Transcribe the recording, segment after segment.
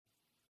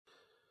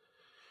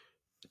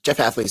Jeff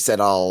Hafley said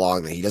all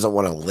along that he doesn't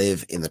want to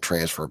live in the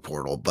transfer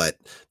portal, but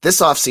this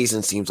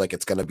offseason seems like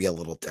it's going to be a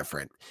little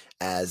different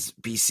as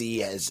BC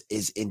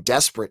is in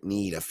desperate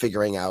need of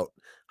figuring out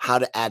how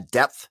to add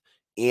depth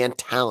and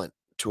talent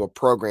to a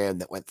program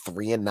that went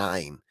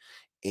 3-9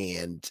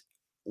 and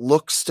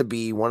looks to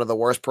be one of the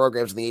worst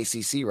programs in the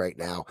ACC right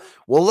now.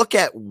 We'll look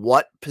at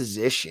what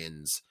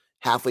positions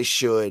Hafley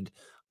should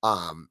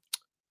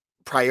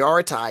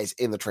prioritize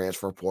in the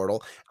transfer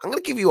portal. I'm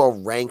going to give you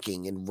a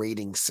ranking and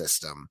rating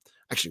system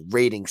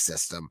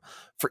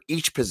for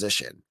each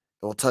position. And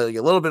we'll tell you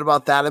a little bit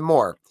about that and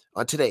more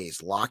on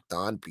today's Locked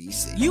On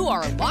BC. You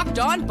are Locked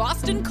On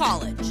Boston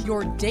College,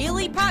 your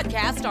daily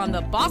podcast on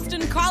the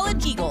Boston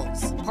College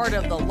Eagles, part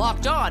of the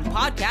Locked On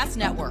Podcast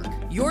Network,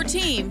 your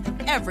team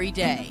every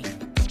day.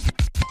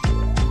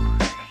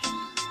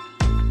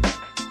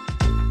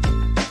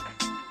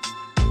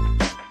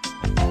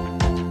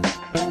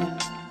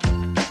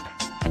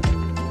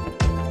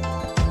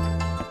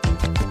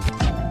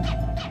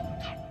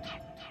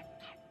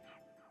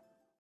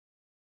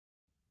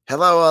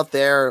 Hello out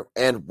there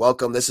and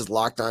welcome. This is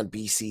Locked On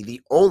BC,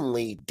 the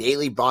only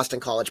daily Boston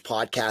College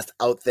podcast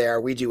out there.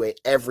 We do it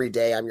every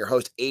day. I'm your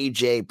host,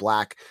 AJ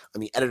Black.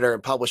 I'm the editor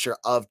and publisher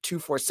of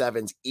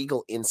 247's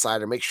Eagle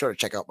Insider. Make sure to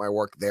check out my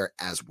work there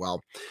as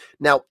well.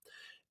 Now,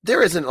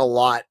 there isn't a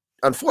lot.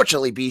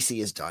 Unfortunately,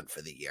 BC is done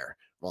for the year.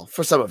 Well,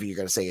 for some of you, you're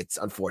going to say it's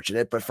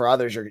unfortunate, but for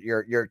others,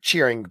 you're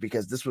cheering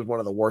because this was one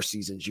of the worst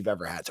seasons you've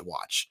ever had to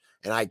watch,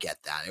 and I get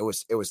that. It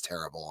was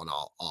terrible in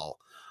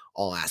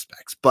all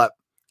aspects, but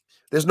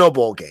there's no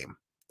bowl game.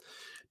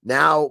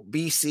 Now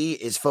BC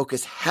is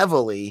focused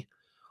heavily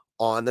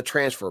on the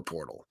transfer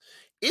portal.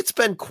 It's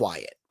been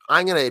quiet.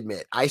 I'm going to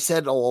admit, I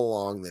said all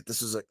along that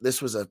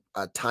this was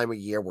a time of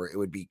year where it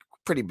would be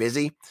pretty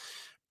busy,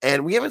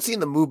 and we haven't seen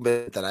the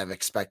movement that I've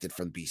expected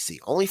from BC.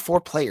 Only 4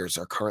 players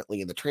are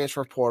currently in the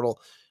transfer portal.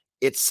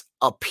 It's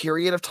a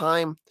period of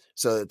time,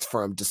 so it's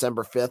from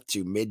December 5th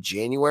to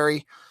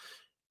mid-January.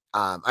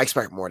 I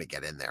expect more to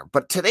get in there.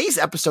 But today's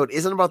episode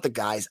isn't about the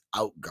guys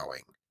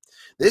outgoing.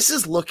 This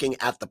is looking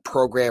at the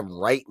program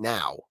right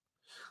now,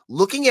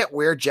 looking at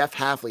where Jeff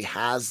Hafley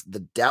has the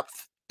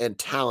depth and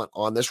talent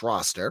on this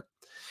roster,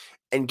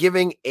 and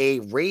giving a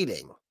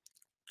rating.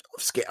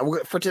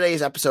 For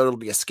today's episode, it'll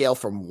be a scale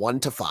from 1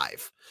 to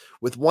 5,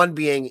 with 1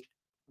 being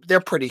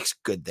they're pretty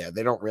good there.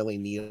 They don't really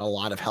need a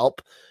lot of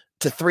help,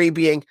 to 3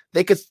 being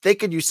they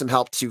could use some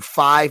help, to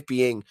 5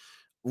 being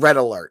red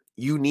alert.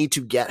 You need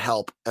to get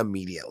help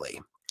immediately.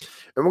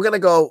 And we're going to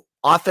go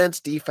offense,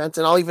 defense,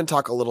 and I'll even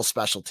talk a little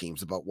special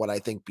teams about what I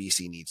think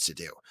BC needs to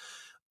do.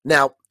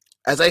 Now,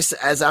 as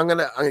I'm going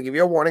to give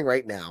you a warning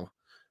right now.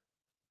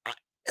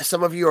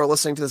 Some of you are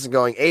listening to this and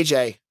going,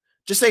 AJ,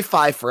 just say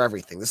 5 for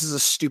everything. This is a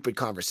stupid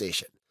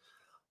conversation.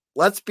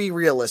 Let's be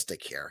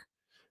realistic here.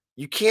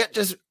 You can't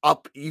just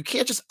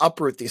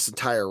uproot this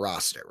entire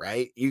roster,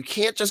 right? You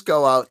can't just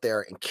go out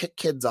there and kick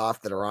kids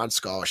off that are on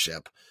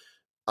scholarship.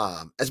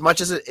 As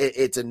much as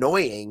it's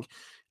annoying,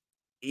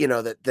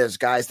 that there's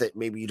guys that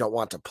maybe you don't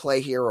want to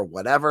play here or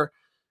whatever.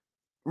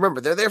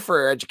 Remember, they're there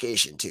for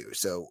education too.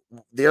 So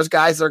there's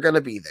guys that are going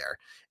to be there.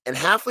 And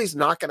Hafley's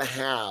not going to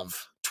have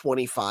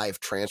 25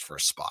 transfer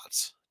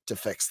spots to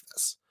fix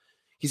this.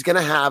 He's going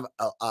to have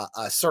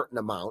a certain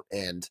amount,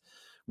 and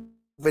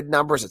with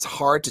numbers, it's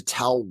hard to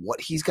tell what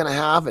he's going to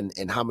have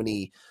and how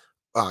many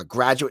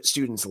graduate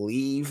students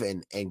leave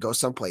and go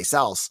someplace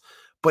else.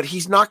 But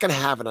he's not going to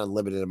have an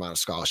unlimited amount of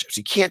scholarships.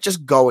 You can't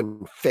just go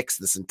and fix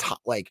this and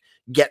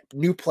get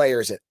new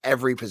players at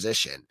every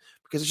position,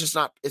 because it's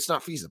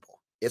not feasible.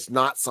 It's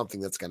not something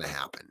that's going to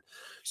happen.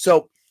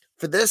 So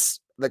for this,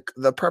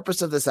 the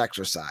purpose of this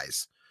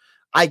exercise,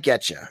 I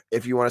get you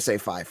if you want to say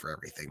 5 for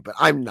everything, but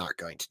I'm not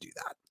going to do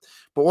that.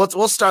 But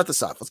we'll start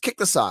this off. Let's kick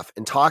this off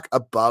and talk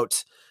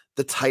about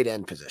the tight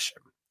end position.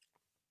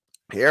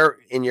 Here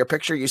in your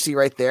picture, you see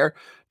right there,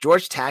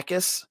 George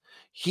Takis.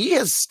 He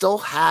still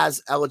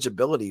has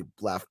eligibility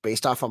left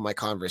based off of my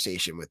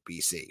conversation with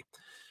BC.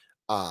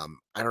 I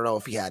don't know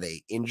if he had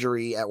a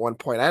injury at one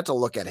point. I had to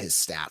look at his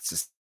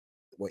stats,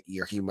 what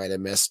year he might have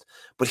missed,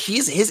 but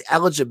his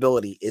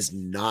eligibility is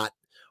not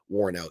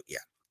worn out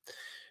yet.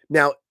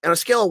 Now, on a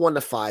scale of 1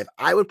 to 5,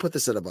 I would put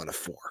this at about a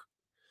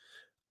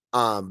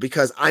 4,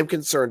 because I'm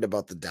concerned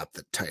about the depth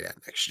at tight end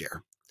next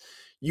year.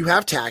 You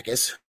have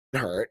Takis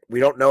hurt. We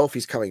don't know if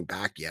he's coming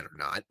back yet or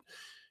not.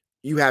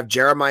 You have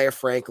Jeremiah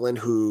Franklin,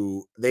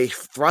 who they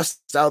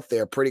thrust out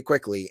there pretty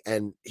quickly,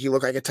 and he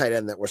looked like a tight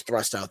end that was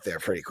thrust out there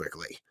pretty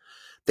quickly.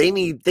 They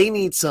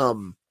need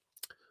some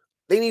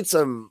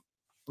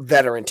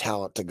veteran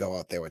talent to go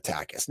out there with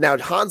Takis. Now,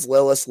 Hans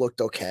Lillis looked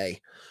okay.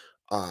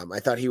 I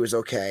thought he was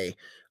okay.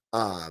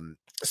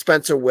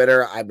 Spencer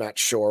Witter, I'm not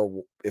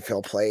sure if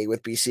he'll play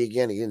with BC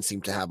again. He didn't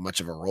seem to have much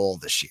of a role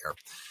this year.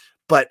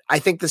 But I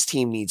think this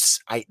team need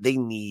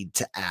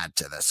to add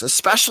to this,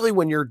 especially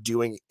when you're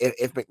doing,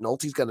 if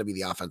McNulty's going to be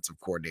the offensive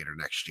coordinator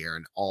next year,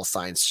 and all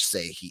signs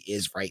say he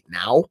is right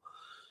now,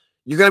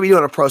 you're going to be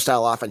doing a pro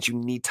style offense. You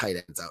need tight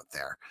ends out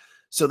there.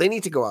 So they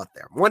need to go out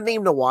there. One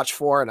name to watch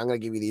for, and I'm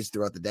going to give you these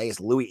throughout the day, is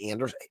Louis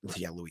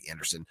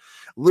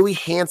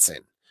Hansen,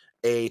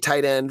 a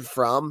tight end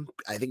from,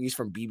 I think he's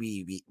from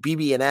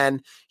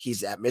BB&N.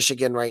 He's at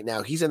Michigan right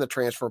now. He's in the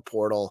transfer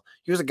portal.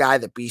 He was a guy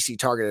that BC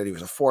targeted. He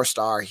was a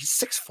 4-star. He's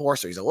 6'4",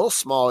 so he's a little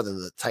smaller than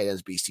the tight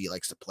ends BC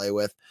likes to play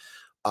with.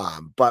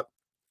 But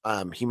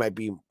he might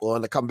be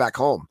willing to come back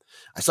home.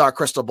 I saw a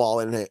crystal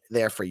ball in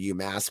there for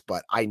UMass,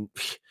 but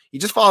he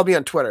just followed me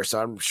on Twitter, so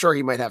I'm sure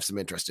he might have some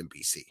interest in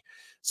BC.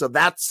 So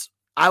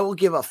I will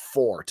give a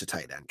 4 to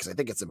tight end because I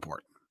think it's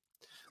important.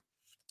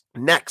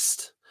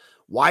 Next,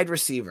 wide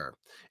receiver.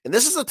 And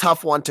this is a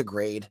tough one to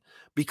grade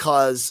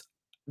because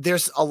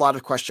there's a lot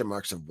of question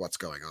marks of what's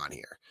going on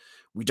here.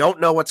 We don't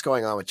know what's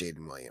going on with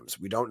Jaden Williams.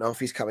 We don't know if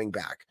he's coming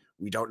back.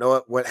 We don't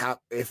know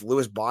if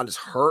Lewis Bond is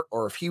hurt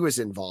or if he was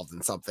involved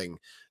in something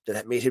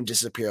that made him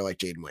disappear like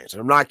Jaden Williams.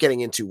 And I'm not getting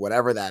into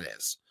whatever that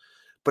is.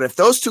 But if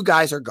those two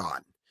guys are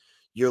gone,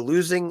 you're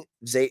losing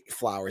Zay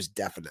Flowers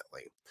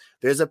definitely.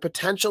 There's a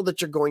potential that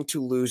you're going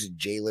to lose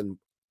Jalen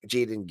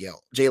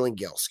Gill,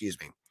 excuse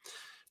me.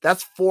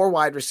 That's 4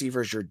 wide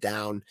receivers you're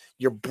down.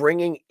 You're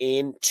bringing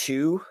in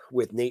 2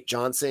 with Nate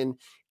Johnson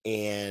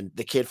and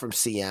the kid from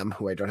CM,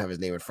 who I don't have his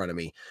name in front of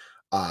me,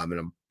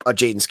 and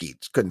Jaden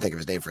Skeet. Couldn't think of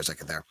his name for a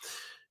second there.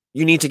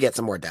 You need to get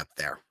some more depth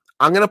there.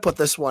 I'm going to put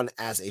this one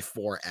as a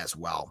 4 as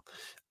well.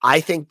 I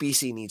think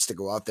BC needs to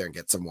go out there and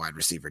get some wide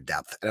receiver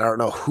depth. And I don't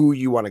know who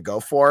you want to go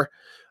for.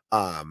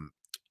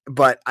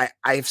 But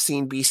I've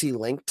seen BC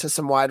linked to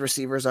some wide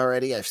receivers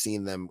already. I've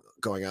seen them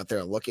going out there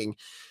and looking.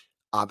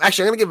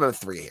 Actually, I'm going to give them a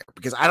 3 here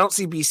because I don't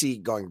see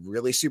BC going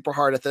really super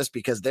hard at this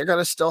because they're going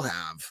to still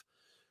have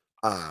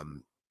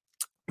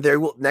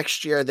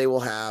next year they will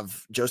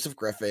have Joseph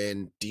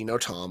Griffin, Dino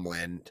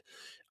Tomlin,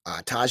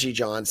 Taji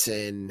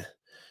Johnson,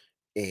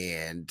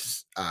 and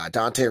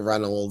Dante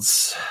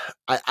Reynolds.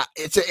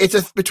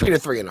 It's between a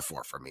 3 and a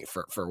 4 for me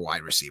for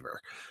wide receiver.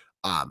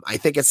 I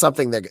think it's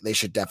something that they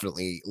should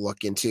definitely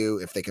look into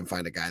if they can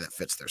find a guy that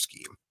fits their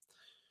scheme.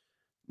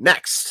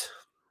 Next,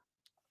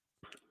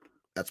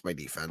 that's my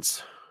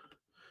defense.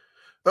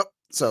 Oh,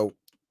 so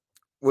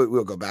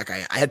we'll go back.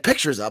 I had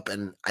pictures up,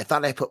 and I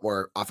thought I put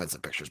more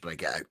offensive pictures,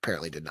 but I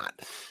apparently did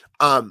not.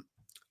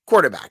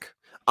 Quarterback.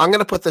 I'm going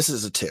to put this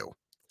as a 2.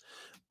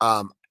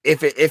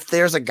 If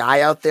there's a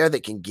guy out there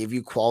that can give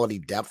you quality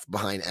depth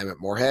behind Emmett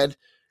Morehead,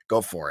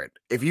 go for it.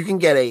 If you can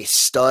get a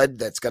stud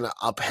that's going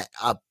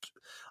to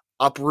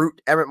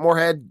uproot Emmett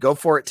Morehead, go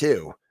for it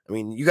too. I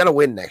mean, you got to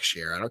win next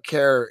year. I don't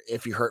care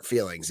if you hurt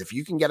feelings. If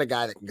you can get a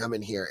guy that can come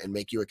in here and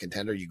make you a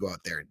contender, you go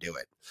out there and do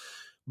it.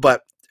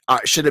 But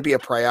should it be a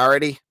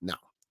priority? No.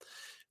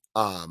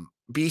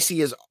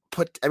 BC is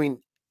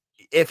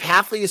if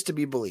Hafley is to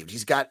be believed,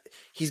 he's got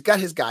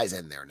his guys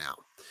in there now.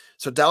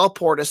 So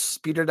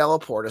Peter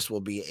Delaportis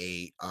will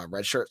be a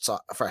redshirt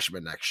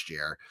freshman next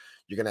year.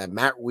 You're going to have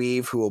Matt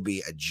Weave, who will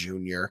be a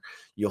junior.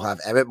 You'll have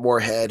Emmett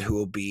Morehead, who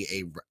will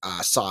be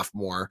a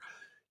sophomore.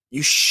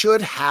 You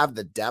should have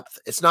the depth.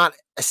 It's not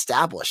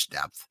established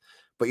depth,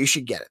 but you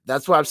should get it.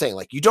 That's what I'm saying.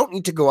 Like, you don't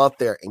need to go out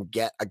there and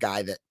get a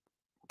guy that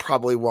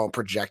probably won't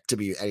project to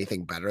be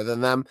anything better than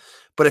them.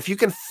 But if you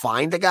can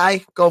find a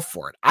guy, go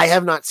for it. I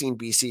have not seen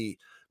BC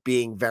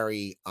being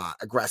very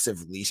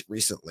aggressive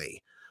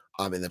recently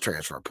in the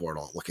transfer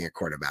portal looking at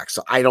quarterbacks.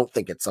 So I don't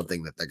think it's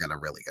something that they're going to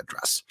really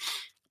address.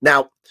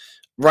 Now,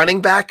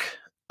 running back,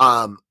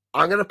 I'm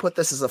going to put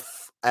this as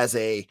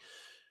a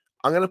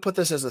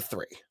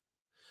 3.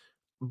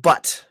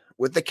 But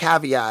with the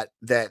caveat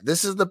that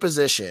this is the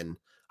position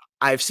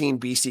I've seen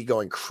BC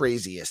going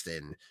craziest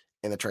in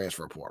the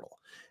transfer portal.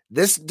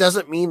 This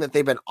doesn't mean that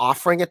they've been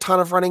offering a ton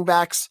of running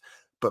backs,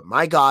 but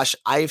my gosh,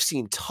 I've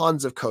seen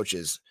tons of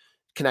coaches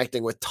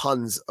connecting with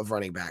tons of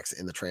running backs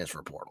in the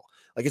transfer portal.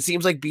 Like, it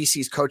seems like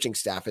BC's coaching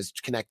staff is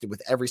connected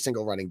with every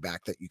single running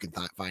back that you can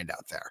find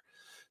out there.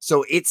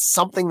 So it's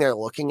something they're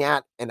looking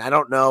at. And I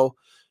don't know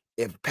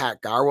if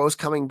Pat Garwo's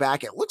coming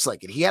back. It looks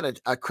like it. He had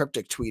a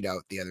cryptic tweet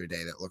out the other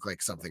day that looked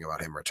like something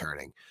about him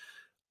returning.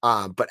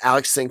 But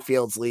Alex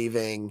Sinkfield's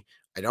leaving.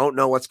 I don't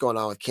know what's going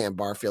on with Cam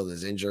Barfield and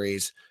his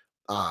injuries.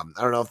 I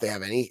don't know if they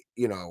have any,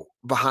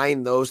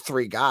 behind those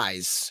 3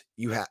 guys,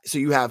 you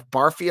have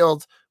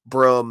Barfield,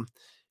 Broom,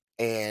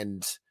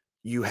 and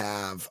you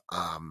have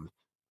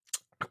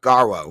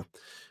Garwo.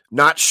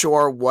 Not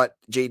sure what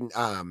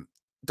Jaden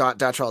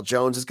Dontrell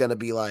Jones is going to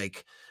be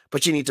like,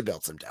 but you need to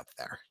build some depth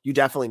there. You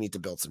definitely need to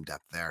build some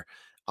depth there.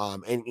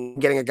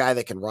 And getting a guy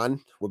that can run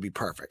would be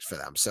perfect for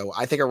them. So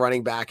I think a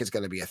running back is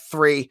going to be a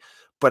 3,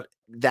 but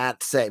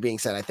that being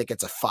said, I think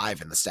it's a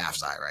 5 in the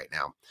staff's eye right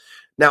now.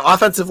 Now,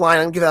 offensive line,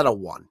 I'm going to give that a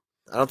 1.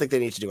 I don't think they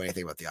need to do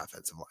anything about the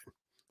offensive line.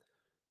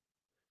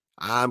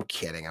 I'm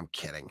kidding.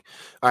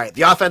 All right.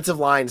 The offensive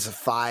line is a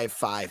 5,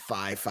 5,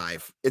 5,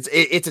 5. It's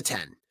a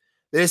 10.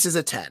 This is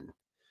a 10.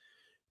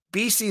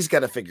 BC's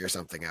got to figure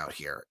something out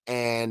here.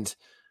 And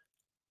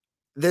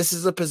this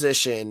is a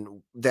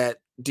position that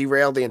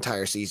derailed the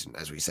entire season,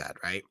 as we said,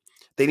 right?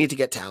 They need to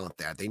get talent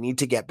there. They need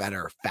to get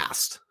better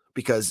fast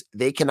because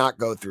they cannot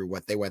go through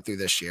what they went through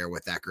this year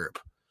with that group.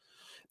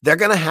 They're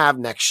going to have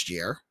next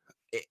year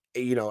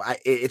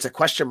it's a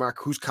question mark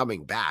who's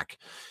coming back.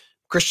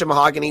 Christian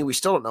Mahogany, we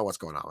still don't know what's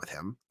going on with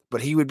him,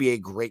 but he would be a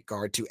great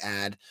guard to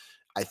add.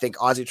 I think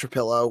Ozzy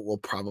Trapillo will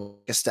probably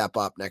take a step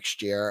up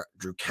next year.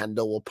 Drew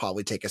Kendall will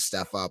probably take a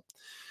step up.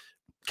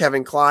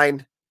 Kevin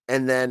Klein.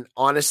 And then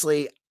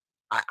honestly,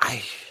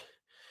 I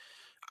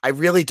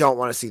really don't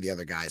want to see the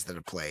other guys that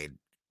have played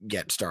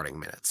get starting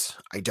minutes.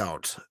 I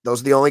don't.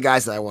 Those are the only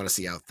guys that I want to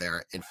see out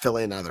there and fill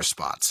in other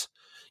spots.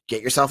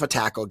 Get yourself a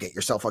tackle, get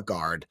yourself a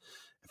guard,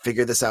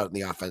 figure this out in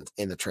the offense,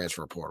 in the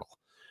transfer portal.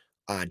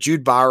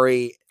 Jude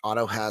Bowery,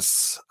 Otto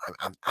Hess,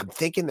 I'm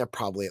thinking they're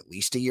probably at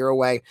least a year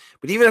away,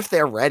 but even if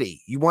they're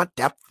ready, you want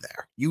depth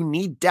there. You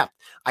need depth.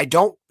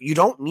 You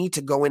don't need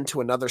to go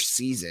into another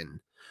season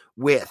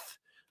with,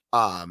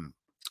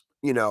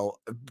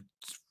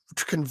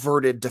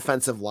 converted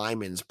defensive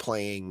linemen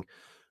playing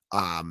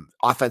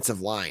offensive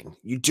line.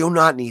 You do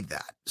not need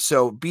that.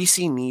 So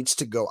BC needs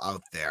to go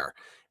out there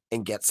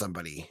and get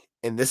somebody.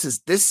 And this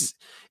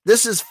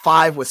is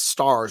 5 with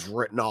stars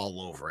written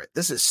all over it.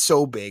 This is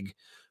so big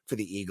for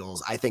the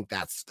Eagles. I think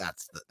that's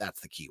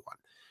the key one.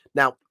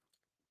 Now,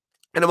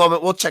 in a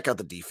moment, we'll check out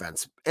the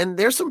defense. And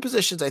there's some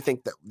positions I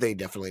think that they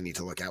definitely need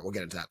to look at. We'll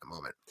get into that in a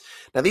moment.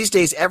 Now, these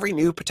days, every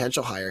new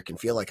potential hire can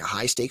feel like a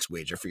high-stakes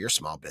wager for your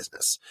small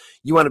business.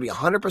 You want to be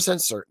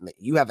 100% certain that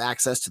you have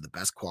access to the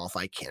best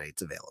qualified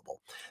candidates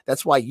available.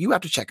 That's why you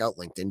have to check out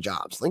LinkedIn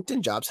Jobs.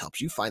 LinkedIn Jobs helps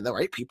you find the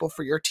right people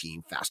for your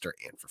team faster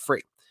and for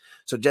free.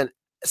 So,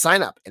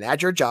 sign up and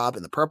add your job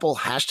in the purple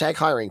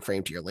 #hiring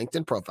frame to your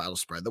LinkedIn profile to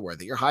spread the word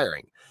that you're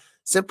hiring.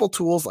 Simple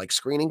tools like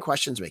screening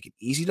questions make it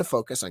easy to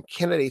focus on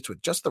candidates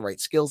with just the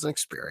right skills and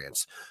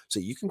experience, so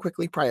you can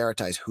quickly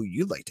prioritize who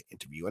you'd like to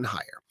interview and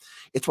hire.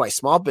 It's why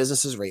small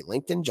businesses rate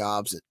LinkedIn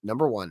Jobs at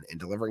 #1 in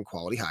delivering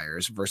quality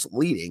hires versus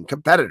leading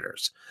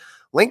competitors.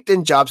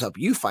 LinkedIn Jobs help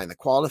you find the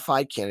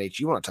qualified candidates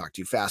you want to talk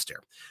to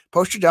faster.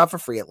 Post your job for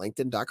free at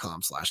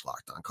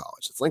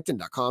linkedin.com/lockedoncollege. It's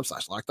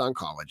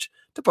linkedin.com/lockedoncollege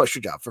to post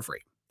your job for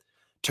free.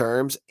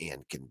 Terms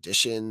and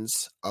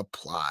conditions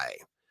apply.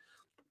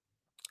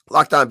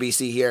 Locked On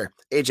BC here,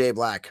 AJ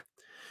Black.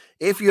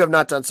 If you have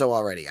not done so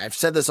already, I've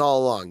said this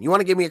all along. You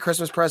want to give me a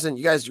Christmas present?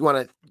 You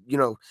want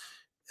to,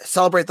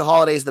 celebrate the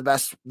holidays the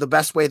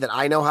best way that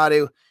I know how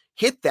to?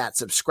 Hit that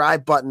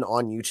subscribe button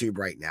on YouTube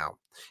right now.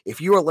 If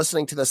you are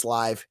listening to this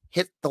live,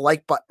 hit the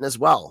like button as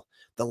well.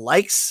 The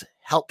likes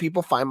help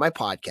people find my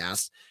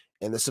podcast,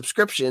 and the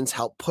subscriptions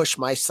help push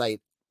my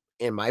site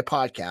and my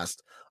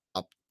podcast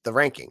up the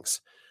rankings.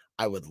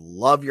 I would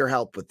love your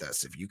help with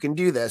this. If you can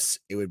do this,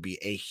 it would be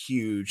a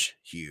huge,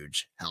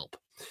 huge help.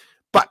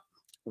 But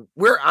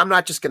I'm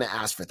not just going to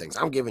ask for things.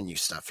 I'm giving you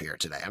stuff here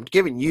today. I'm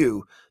giving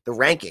you the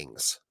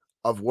rankings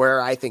of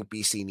where I think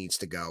BC needs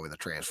to go in the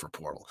transfer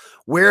portal,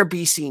 where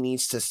BC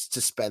needs to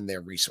spend their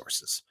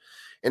resources.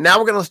 And now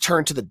we're going to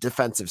turn to the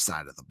defensive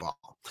side of the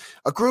ball,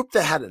 a group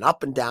that had an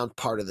up and down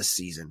part of the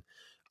season.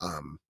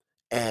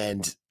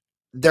 And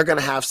they're going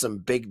to have some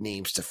big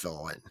names to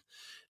fill in.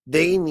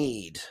 They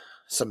need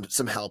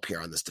some help here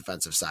on this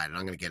defensive side, and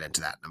I'm going to get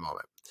into that in a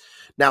moment.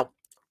 Now,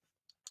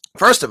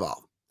 first of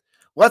all,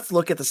 let's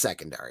look at the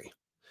secondary.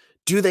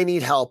 Do they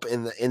need help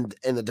in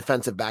the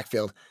defensive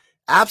backfield?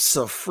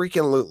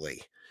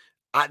 Absolutely.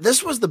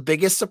 This was the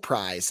biggest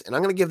surprise, and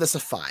I'm going to give this a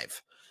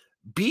 5.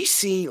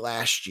 BC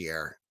last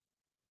year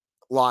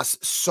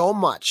lost so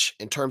much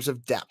in terms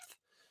of depth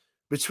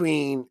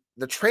between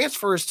the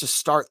transfers to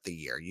start the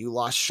year. You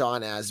lost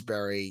Sean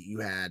Asbury. You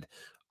had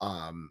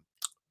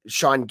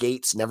Sean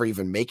Gates never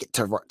even make it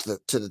to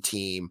the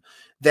team.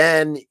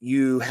 Then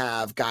you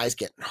have guys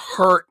getting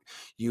hurt.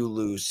 You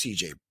lose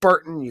CJ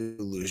Burton. You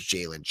lose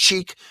Jalen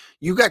Cheek.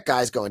 You got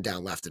guys going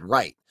down left and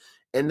right.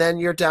 And then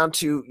you're down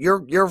to,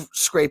 you're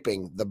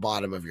scraping the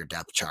bottom of your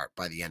depth chart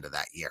by the end of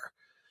that year.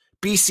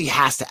 BC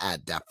has to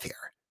add depth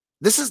here.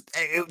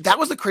 That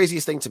was the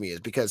craziest thing to me, is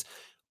because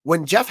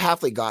when Jeff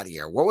Hafley got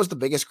here, what was the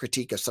biggest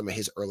critique of some of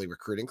his early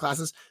recruiting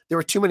classes? There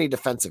were too many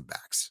defensive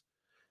backs.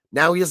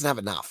 Now he doesn't have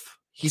enough.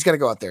 He's going to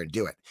go out there and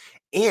do it.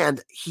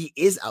 And he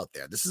is out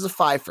there. This is a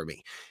 5 for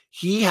me.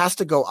 He has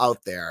to go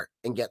out there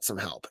and get some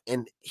help.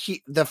 And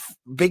the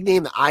big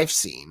name that I've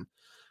seen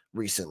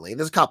recently,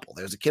 there's a couple.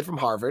 There's a kid from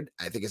Harvard.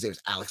 I think his name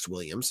is Alex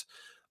Williams.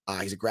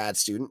 He's a grad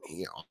student,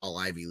 all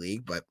Ivy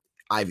League, but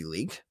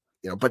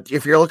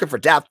if you're looking for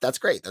depth, that's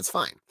great. That's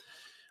fine.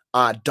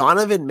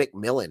 Donovan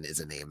McMillan is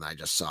a name that I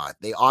just saw.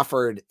 They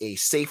offered a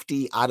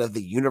safety out of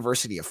the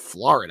University of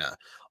Florida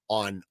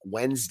on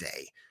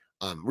Wednesday.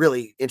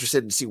 Really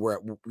interested to see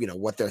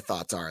what their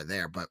thoughts are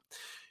there. But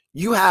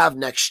you have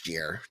next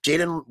year,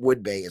 Jaden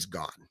Woodbay is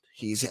gone.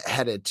 He's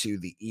headed to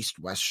the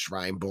East-West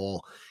Shrine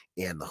Bowl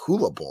and the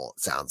Hula Bowl,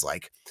 it sounds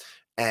like,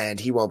 and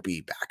he won't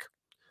be back.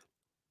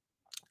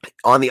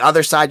 On the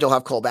other side, you'll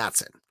have Cole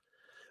Batson.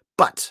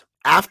 But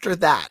after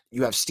that,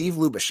 you have Steve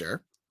Lubisher,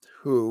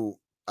 who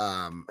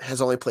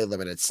has only played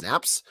limited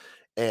snaps,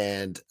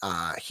 and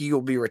he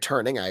will be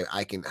returning. I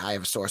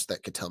have a source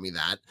that could tell me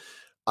that.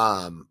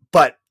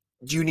 But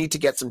you need to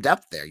get some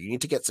depth there. You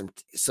need to get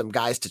some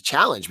guys to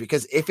challenge,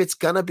 because if it's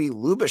going to be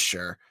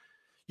Lubisher,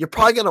 you're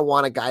probably going to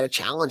want a guy to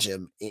challenge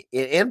him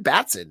and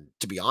Batson,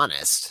 to be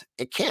honest,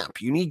 at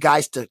camp. You need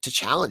guys to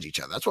challenge each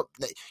other. That's what,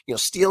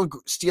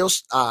 steel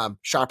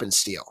sharpens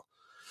steel.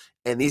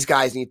 And these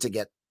guys need to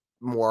get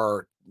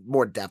more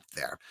depth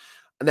there.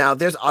 Now,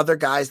 there's other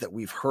guys that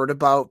we've heard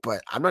about,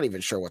 but I'm not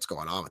even sure what's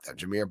going on with them.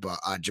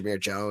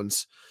 Jameer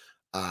Jones,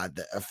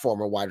 a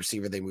former wide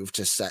receiver, they moved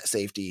to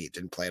safety,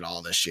 didn't play at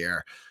all this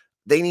year.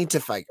 They need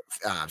to fight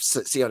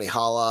Sione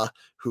Hala,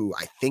 who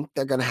I think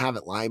they're going to have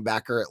at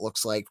linebacker, it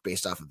looks like,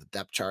 based off of the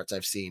depth charts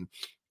I've seen.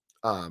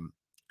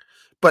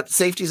 But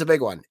safety is a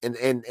big one, and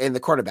the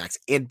quarterbacks.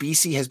 And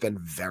BC has been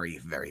very,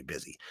 very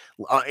busy.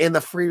 In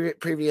the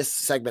previous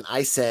segment,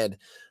 I said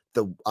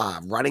the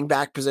running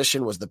back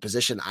position was the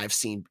position I've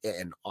seen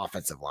in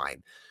offensive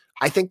line.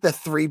 I think the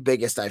three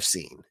biggest I've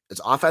seen is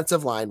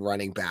offensive line,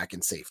 running back,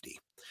 and safety.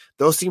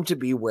 Those seem to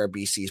be where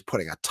BC is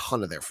putting a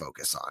ton of their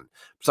focus on.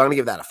 So I'm going to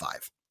give that a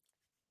 5.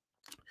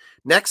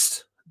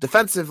 Next,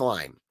 defensive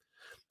line.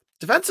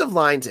 Defensive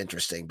line's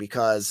interesting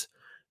because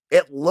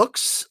it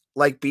looks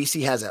like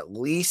BC has at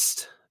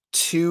least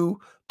 2,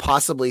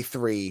 possibly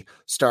 3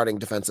 starting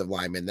defensive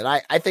linemen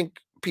that I think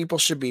people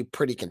should be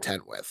pretty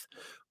content with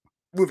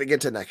moving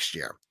into next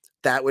year.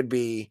 That would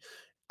be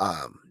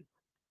Donovan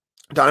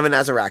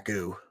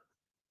Azaraku,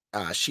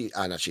 not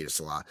Sheeta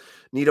Salah,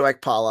 Nito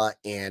Ekpala,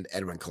 and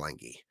Edwin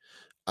Kalengi,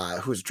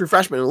 who's a true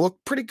freshman and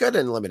looked pretty good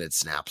in limited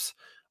snaps.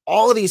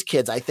 All of these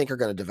kids I think are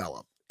going to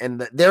develop.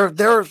 And there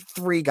are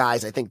 3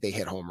 guys I think they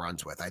hit home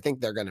runs with. I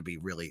think they're going to be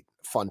really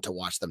fun to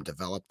watch them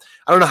develop.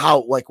 I don't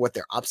know what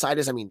their upside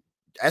is. I mean,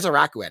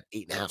 Azaraku had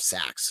 8.5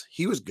 sacks.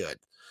 He was good.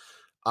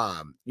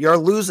 You're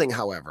losing,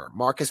 however,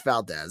 Marcus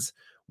Valdez.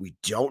 We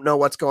don't know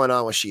what's going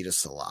on with Sheeta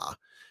Salah.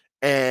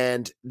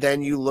 And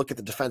then you look at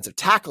the defensive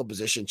tackle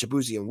position.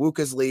 Chibuzi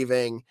Nwuka's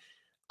leaving.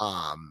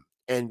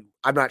 And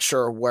I'm not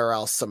sure where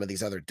else some of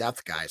these other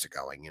depth guys are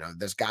going.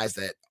 There's guys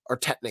that are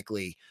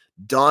technically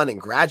done and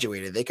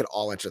graduated. They could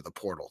all enter the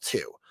portal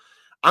too.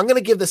 I'm going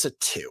to give this a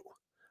 2.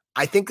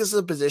 I think this is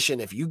a position,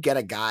 if you get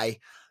a guy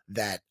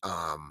that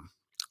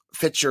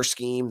fits your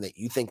scheme, that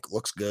you think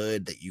looks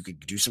good, that you could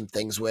do some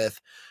things with,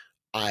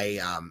 I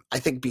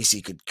think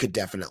BC could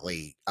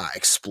definitely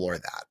explore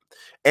that.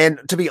 And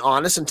to be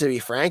honest and to be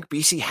frank,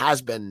 BC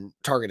has been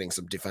targeting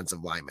some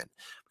defensive linemen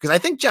because I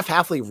think Jeff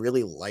Hafley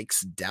really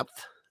likes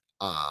depth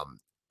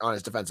on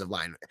his defensive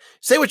line.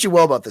 Say what you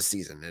will about this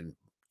season, and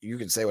you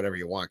can say whatever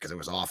you want because it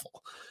was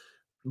awful.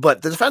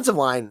 But the defensive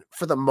line,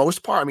 for the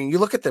most part, I mean, you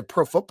look at the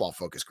Pro Football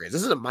Focus grades.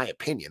 This isn't my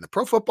opinion. The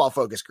Pro Football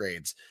Focus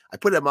grades, I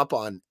put them up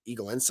on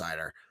Eagle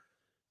Insider.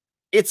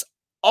 It's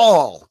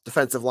all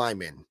defensive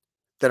linemen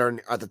that are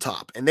at the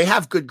top, and they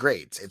have good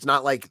grades. It's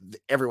not like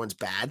everyone's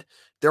bad.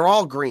 They're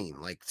all green,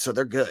 so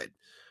they're good.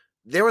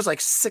 There was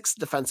 6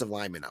 defensive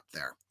linemen up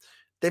there.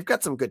 They've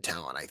got some good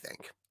talent, I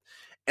think.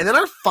 And then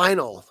our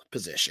final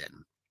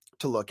position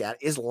to look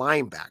at is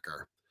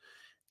linebacker.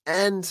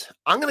 And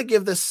I'm going to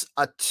give this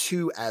a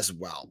 2 as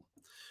well.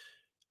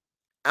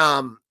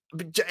 And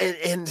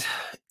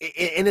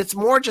it's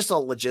more just a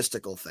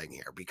logistical thing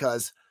here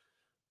because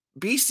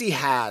BC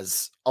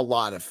has a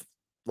lot of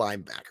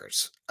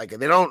linebackers.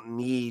 They don't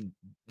need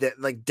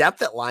that.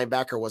 Depth at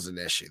linebacker was an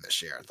issue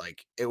this year.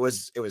 It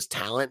was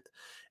talent,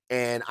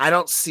 and I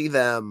don't see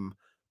them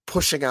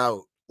pushing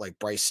out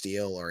Bryce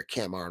Steele or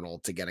Cam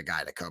Arnold to get a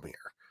guy to come here.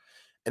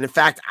 And in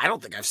fact, I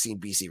don't think I've seen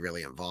BC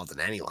really involved in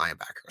any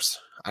linebackers.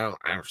 I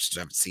just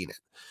haven't seen it.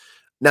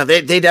 Now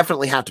they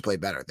definitely have to play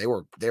better.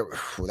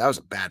 That was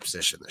a bad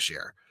position this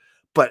year.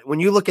 But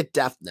when you look at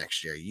depth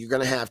next year, you're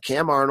going to have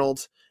Cam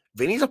Arnold,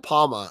 Vinny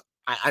DePalma.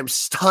 I'm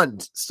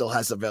stunned still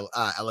has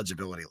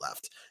eligibility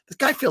left. This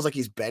guy feels like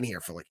he's been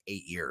here for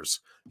 8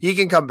 years. He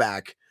can come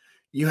back.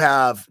 You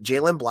have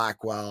Jalen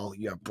Blackwell.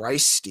 You have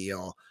Bryce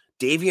Steele.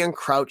 Davian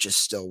Crouch is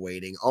still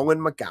waiting. Owen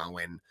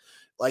McGowan.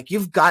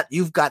 You've got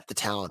the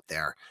talent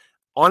there.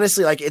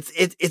 Honestly,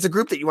 it's a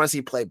group that you want to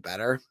see play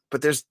better,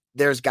 but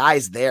there's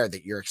guys there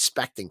that you're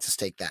expecting to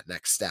take that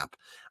next step.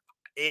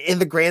 In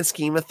the grand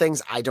scheme of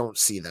things, I don't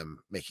see them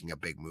making a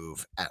big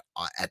move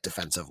at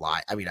defensive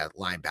line. I mean, at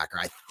linebacker.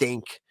 I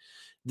think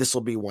this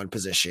will be one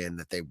position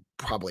that they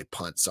probably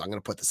punt. So I'm going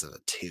to put this as a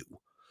 2.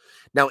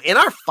 Now, in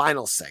our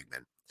final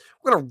segment,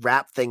 we're going to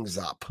wrap things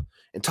up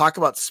and talk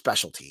about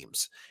special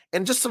teams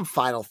and just some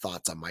final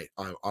thoughts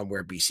on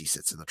where BC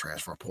sits in the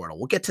transfer portal.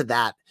 We'll get to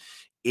that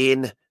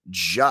in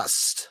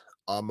just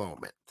a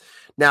moment.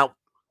 Now,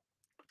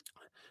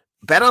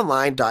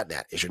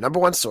 BetOnline.net is your number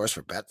one source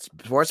for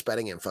sports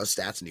betting info,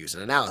 stats, news,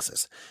 and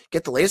analysis.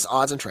 Get the latest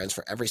odds and trends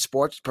for every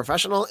sports,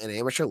 professional, and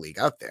amateur league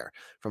out there.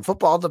 From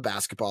football to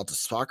basketball to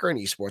soccer and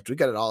esports, we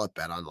got it all at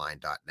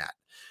BetOnline.net.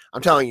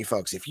 I'm telling you,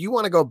 folks, if you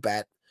want to go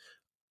bet,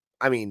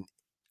 I mean,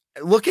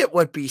 look at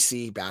what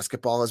BC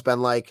basketball has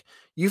been like.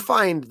 You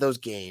find those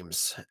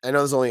games, I know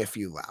there's only a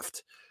few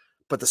left,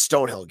 but the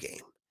Stonehill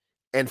game,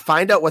 and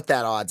find out what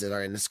that odds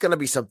are, and it's going to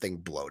be something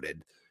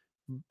bloated.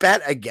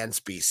 Bet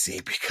against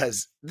BC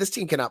because this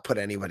team cannot put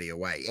anybody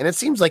away. And it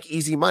seems like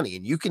easy money,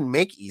 and you can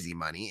make easy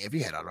money if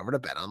you head on over to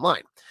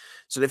BetOnline.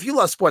 So if you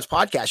love sports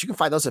podcasts, you can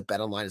find those at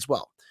BetOnline as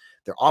well.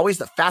 They're always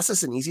the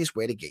fastest and easiest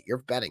way to get your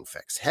betting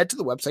fix. Head to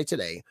the website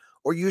today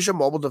or use your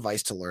mobile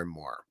device to learn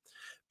more.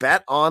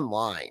 Bet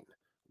online,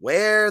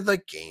 where the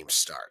game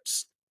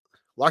starts.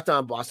 Locked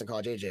On Boston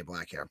College, AJ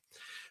Black here.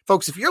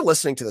 Folks, if you're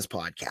listening to this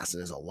podcast, and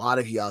there's a lot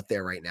of you out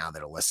there right now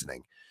that are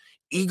listening,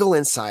 Eagle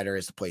Insider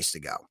is the place to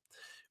go.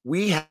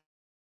 We have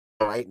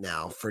right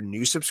now for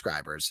new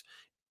subscribers,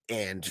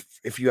 and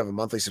if you have a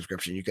monthly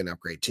subscription, you can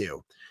upgrade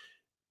too.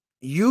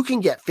 You can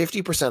get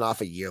 50%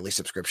 off a yearly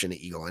subscription to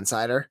Eagle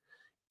Insider,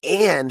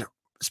 and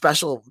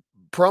special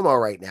promo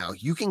right now,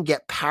 you can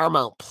get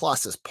Paramount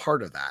Plus as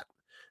part of that.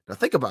 Now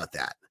think about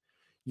that.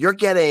 You're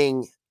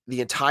getting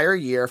the entire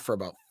year for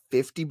about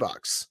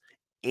 $50,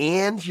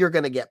 and you're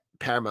going to get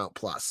Paramount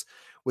Plus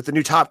with the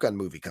new Top Gun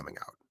movie coming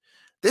out.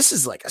 This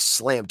is like a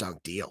slam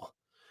dunk deal.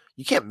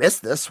 You can't miss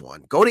this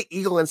one. Go to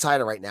Eagle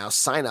Insider right now,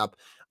 sign up.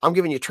 I'm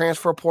giving you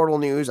transfer portal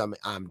news. I'm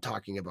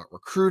talking about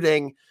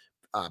recruiting,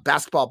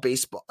 basketball,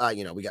 baseball.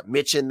 We got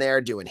Mitch in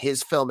there doing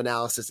his film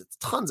analysis. It's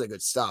tons of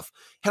good stuff.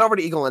 Head over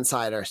to Eagle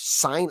Insider,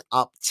 sign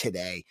up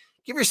today.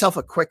 Give yourself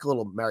a quick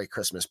little Merry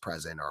Christmas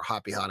present or a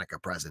Happy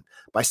Hanukkah present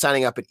by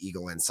signing up at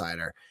Eagle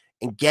Insider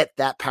and get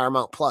that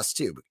Paramount Plus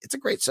too. It's a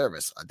great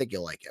service. I think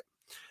you'll like it.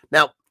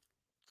 Now,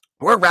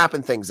 we're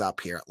wrapping things up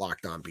here at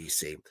Locked On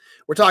BC.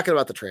 We're talking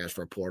about the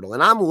transfer portal,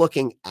 and I'm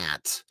looking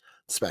at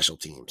special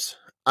teams,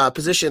 a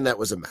position that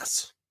was a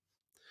mess.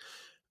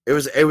 It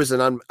was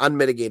an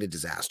unmitigated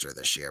disaster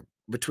this year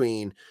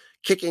between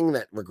kicking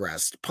that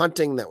regressed,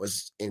 punting that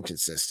was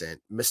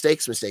inconsistent,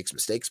 mistakes.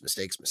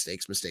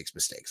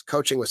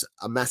 Coaching was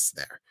a mess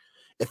there.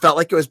 It felt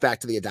like it was back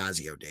to the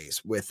Adazio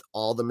days with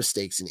all the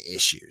mistakes and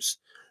issues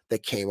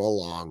that came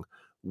along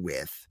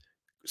with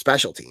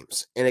special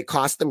teams, and it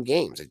cost them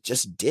games. It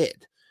just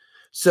did.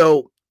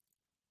 So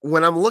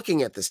when I'm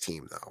looking at this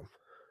team, though,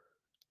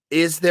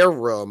 is there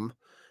room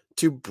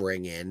to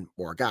bring in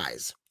more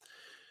guys?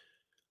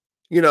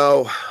 I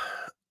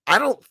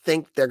don't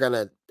think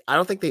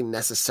they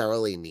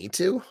necessarily need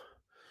to.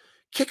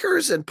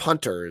 Kickers and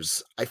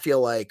punters, I feel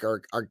like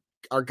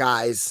are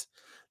guys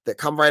that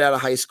come right out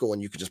of high school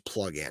and you can just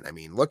plug in. I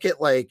mean, look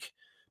at like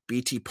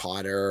BT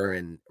Potter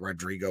and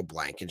Rodrigo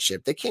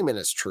Blankenship. They came in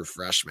as true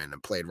freshmen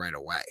and played right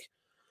away,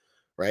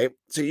 right?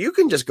 So you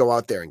can just go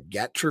out there and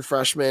get true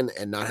freshmen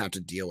and not have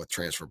to deal with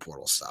transfer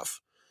portal stuff.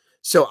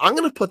 So I'm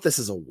going to put this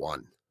as a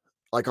 1.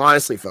 Like,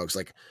 honestly, folks,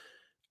 like,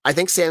 I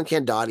think Sam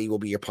Candotti will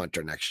be your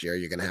punter next year.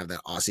 You're going to have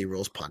that Aussie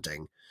rules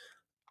punting.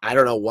 I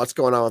don't know what's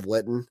going on with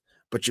Litton,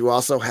 but you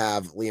also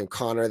have Liam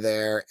Connor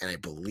there, and I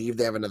believe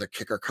they have another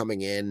kicker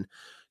coming in.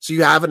 So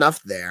you have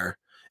enough there.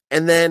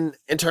 And then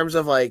in terms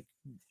of like,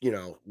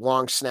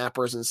 long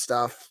snappers and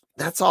stuff,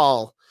 that's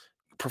all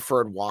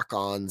preferred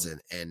walk-ons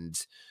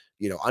and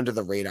under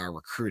the radar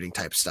recruiting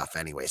type stuff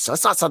anyway. So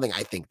it's not something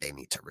I think they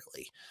need to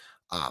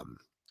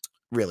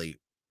really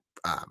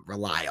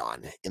rely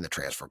on in the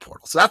transfer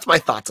portal. So that's my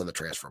thoughts on the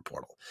transfer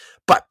portal.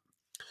 But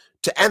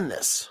to end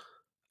this,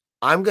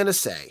 I'm going to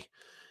say,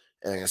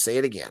 and I'm going to say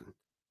it again,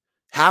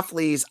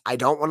 Hafley's I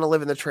don't want to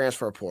live in the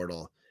transfer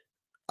portal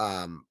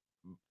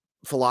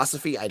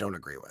philosophy, I don't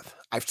agree with.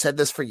 I've said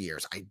this for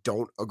years. I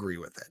don't agree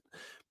with it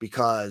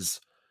because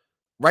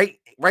right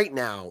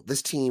now,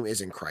 this team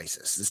is in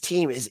crisis. This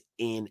team is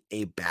in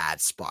a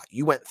bad spot.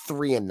 You went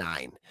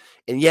 3-9.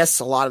 And yes,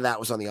 a lot of that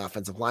was on the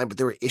offensive line, but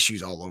there were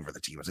issues all over the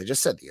team. As I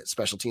just said, the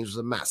special teams was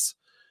a mess.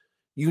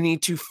 You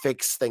need to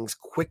fix things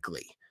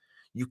quickly.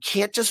 You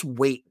can't just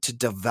wait to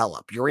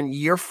develop. You're in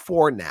year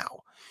 4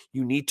 now.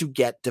 You need to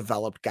get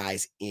developed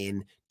guys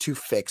in to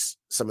fix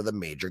some of the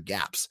major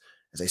gaps.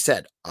 As I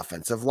said,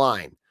 offensive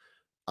line,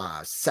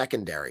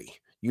 secondary.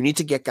 You need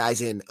to get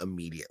guys in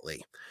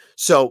immediately.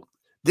 So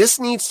this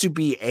needs to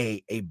be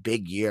a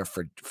big year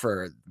for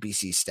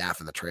BC staff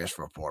in the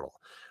transfer portal.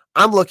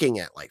 I'm looking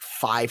at like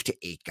 5 to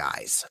 8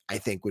 guys I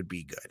think would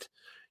be good.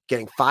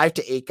 Getting 5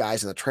 to 8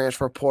 guys in the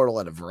transfer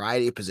portal at a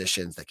variety of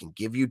positions that can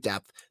give you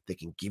depth, that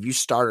can give you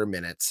starter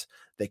minutes,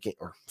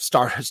 or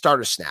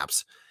starter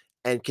snaps,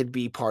 and can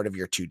be part of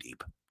your 2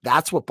 deep.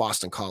 That's what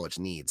Boston College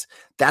needs.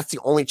 That's the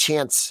only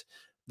chance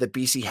that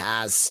BC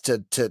has to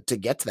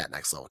get to that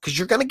next level, because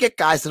you're going to get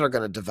guys that are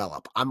going to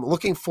develop. I'm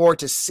looking forward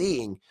to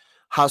seeing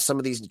how some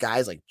of these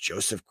guys like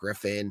Joseph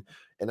Griffin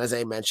and, as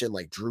I mentioned,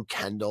 like Drew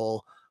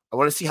Kendall, I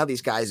want to see how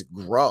these guys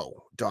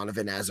grow,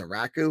 Donovan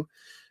Azaraku,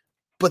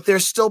 but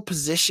there's still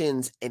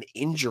positions and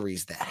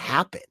injuries that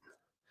happen,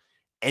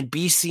 and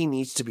BC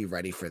needs to be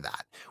ready for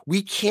that.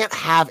 We can't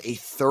have a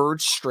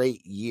 3rd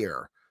straight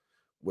year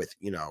with,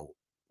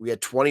 we had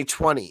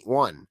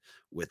 2021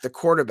 with the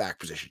quarterback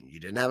position. You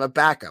didn't have a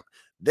backup.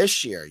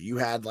 This year, you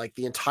had like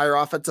the entire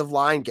offensive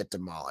line get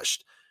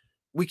demolished.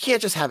 We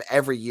can't just have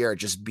every year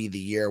just be the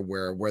year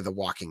where we're the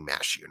walking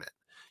mash unit.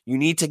 You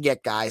need to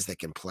get guys that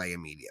can play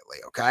immediately,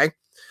 okay?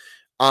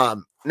 Now,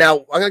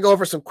 I'm going to go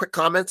over some quick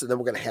comments, and then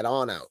we're going to head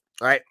on out,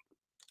 all right?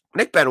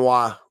 Nick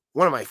Benoit,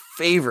 one of my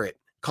favorite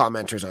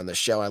commenters on this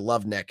show. I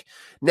love Nick.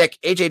 Nick,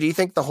 AJ, do you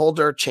think the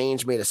holder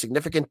change made a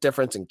significant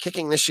difference in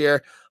kicking this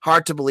year?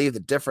 Hard to believe the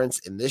difference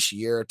in this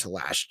year to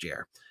last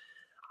year.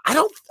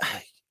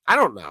 I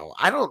don't know.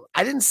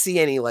 I didn't see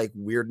any like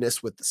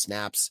weirdness with the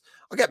snaps.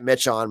 I'll get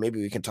Mitch on.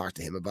 Maybe we can talk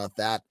to him about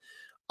that.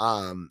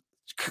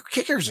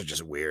 Kickers are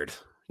just weird.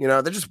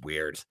 They're just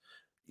weird.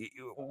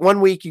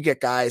 One week you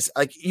get guys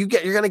like you're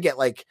going to get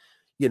like,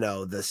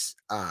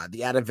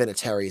 the Adam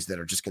Vinatieri's that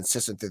are just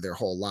consistent through their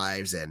whole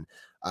lives. And,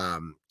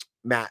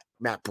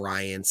 Matt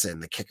Bryant's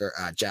and the kicker,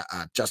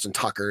 Justin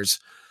Tucker's.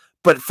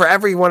 But for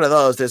every one of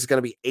those, there's going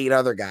to be 8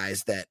 other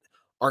guys that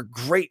are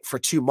great for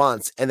 2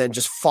 months and then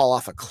just fall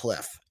off a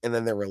cliff and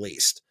then they're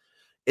released.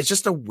 It's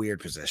just a weird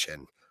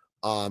position.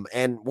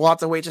 And we'll have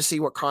to wait to see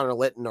what Connor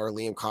Litton or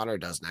Liam Connor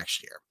does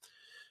next year.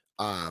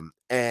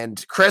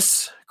 And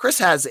Chris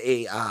has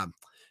a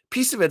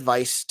piece of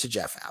advice to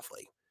Jeff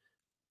Hafley.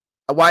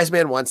 A wise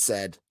man once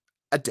said,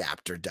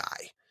 adapt or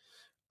die.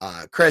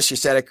 Chris, you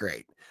said it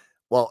great.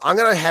 Well, I'm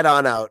going to head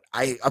on out.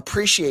 I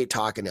appreciate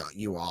talking to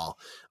you all.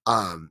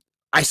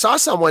 I saw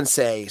someone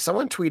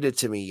tweeted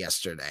to me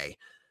yesterday.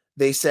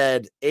 They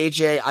said,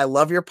 AJ, I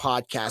love your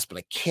podcast, but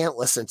I can't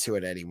listen to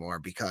it anymore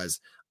because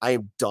I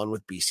am done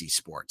with BC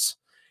sports.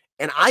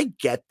 And I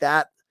get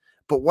that.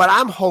 But what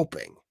I'm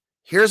hoping,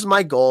 here's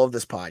my goal of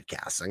this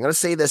podcast. I'm going to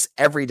say this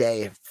every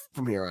day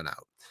from here on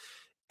out,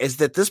 is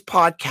that this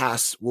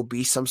podcast will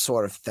be some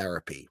sort of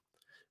therapy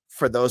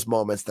for those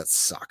moments that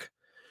suck.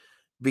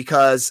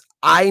 Because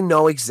I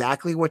know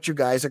exactly what you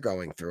guys are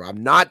going through.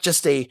 I'm not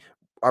just a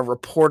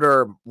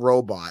reporter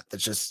robot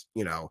that's just,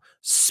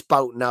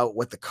 spouting out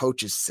what the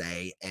coaches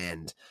say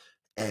and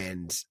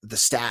the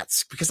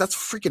stats, because that's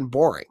freaking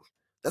boring.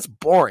 That's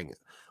boring.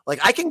 Like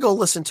I can go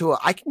listen to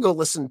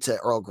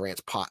Earl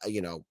Grant's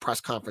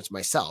press conference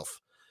myself.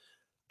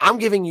 I'm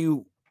giving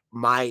you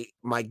my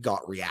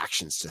gut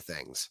reactions to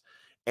things.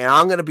 And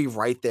I'm going to be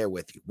right there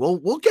with you.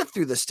 We'll get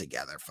through this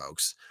together,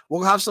 folks.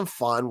 We'll have some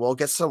fun. We'll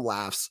get some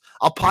laughs.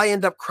 I'll probably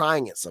end up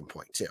crying at some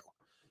point too.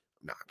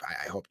 No,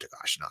 I hope to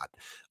gosh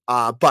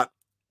not. But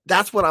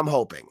that's what I'm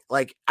hoping.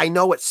 Like, I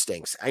know it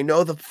stinks. I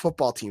know the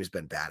football team has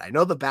been bad. I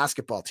know the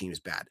basketball team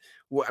is bad.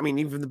 I mean,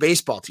 even the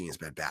baseball team has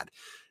been bad.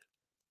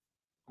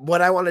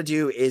 What I want to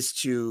do is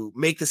to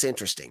make this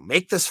interesting,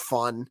 make this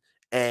fun,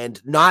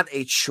 and not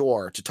a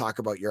chore to talk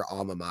about your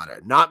alma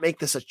mater. Not make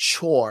this a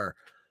chore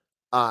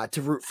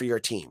to root for your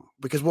team,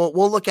 because we'll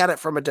look at it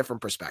from a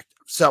different perspective.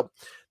 So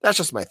that's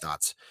just my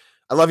thoughts.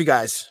 I love you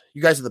guys.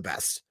 You guys are the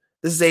best.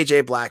 This is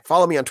AJ Black.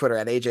 Follow me on Twitter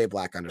at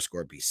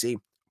AJBlack_BC.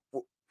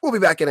 We'll be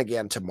back in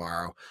again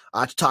tomorrow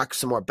to talk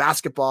some more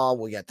basketball.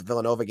 We'll get the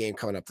Villanova game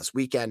coming up this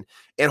weekend,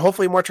 and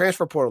hopefully more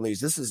transfer portal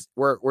news.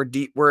 We're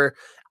deep. We're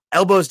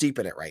elbows deep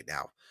in it right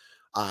now.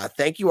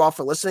 Thank you all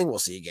for listening. We'll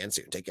see you again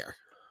soon. Take care.